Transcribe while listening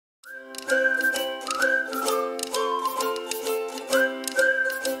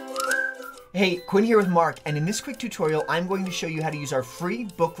Hey, Quinn here with Marq, and in this quick tutorial, I'm going to show you how to use our free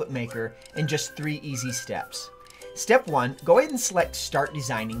booklet maker in just 3 easy steps. Step 1, go ahead and select Start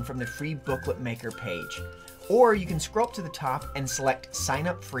Designing from the free booklet maker page. Or you can scroll up to the top and select Sign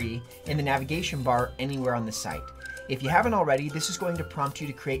Up Free in the navigation bar anywhere on the site. If you haven't already, this is going to prompt you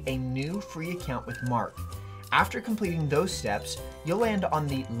to create a new free account with Marq. After completing those steps, you'll land on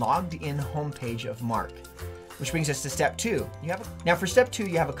the logged in homepage of Marq. Which brings us to step 2. Now for step 2,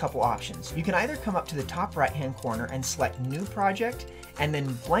 you have a couple options. You can either come up to the top right-hand corner and select New Project, and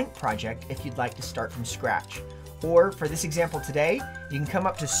then Blank Project if you'd like to start from scratch. Or for this example today, you can come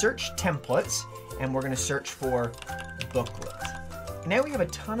up to Search Templates, and we're going to search for Booklet. Now we have a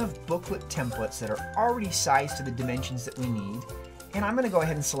ton of booklet templates that are already sized to the dimensions that we need, and I'm going to go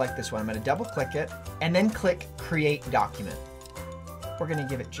ahead and select this one. I'm going to double-click it, and then click Create Document. We're going to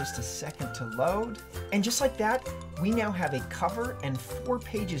give it just a second to load. And just like that, we now have a cover and 4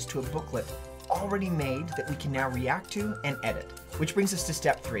 pages to a booklet already made that we can now react to and edit. Which brings us to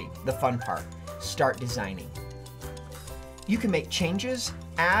step 3, the fun part, start designing. You can make changes,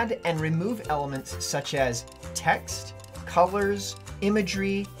 add and remove elements such as text, colors,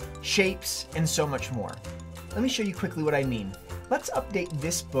 imagery, shapes, and so much more. Let me show you quickly what I mean. Let's update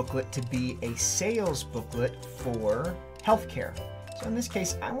this booklet to be a sales booklet for healthcare. So in this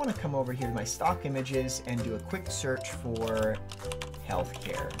case, I want to come over here to my stock images and do a quick search for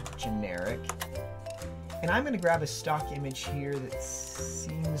healthcare, generic. And I'm going to grab a stock image here that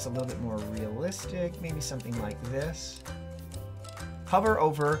seems a little bit more realistic, maybe something like this. Hover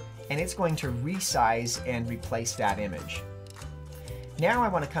over, and it's going to resize and replace that image. Now I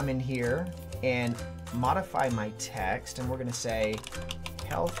want to come in here and modify my text, and we're going to say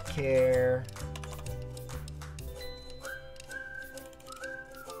healthcare.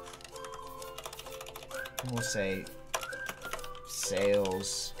 And we'll say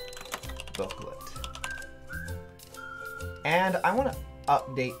sales booklet. And I want to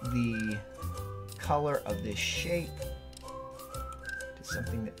update the color of this shape to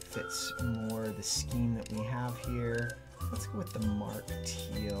something that fits more the scheme that we have here. Let's go with the Marq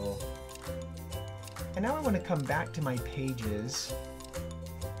teal. And now I want to come back to my pages,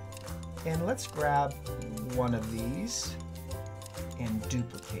 and let's grab one of these and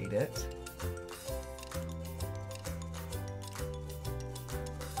duplicate it.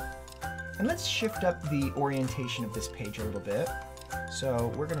 And let's shift up the orientation of this page a little bit.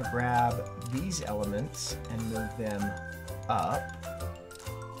 So we're going to grab these elements and move them up.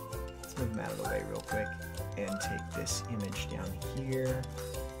 Let's move them out of the way real quick and take this image down here.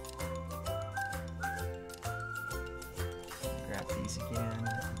 Grab these again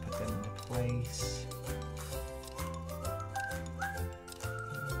and put them into place.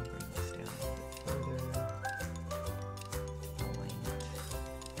 Bring this down a little bit further.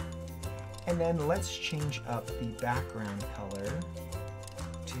 And then let's change up the background color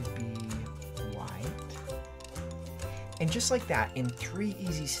to be white. And just like that, in 3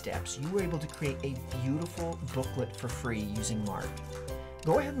 easy steps, you were able to create a beautiful booklet for free using Marq.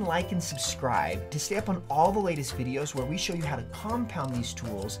 Go ahead and like and subscribe to stay up on all the latest videos where we show you how to compound these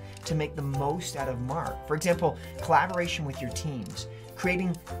tools to make the most out of Marq. For example, collaboration with your teams,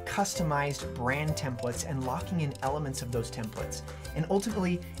 creating customized brand templates and locking in elements of those templates, and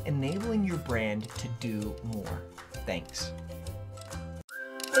ultimately enabling your brand to do more. Thanks.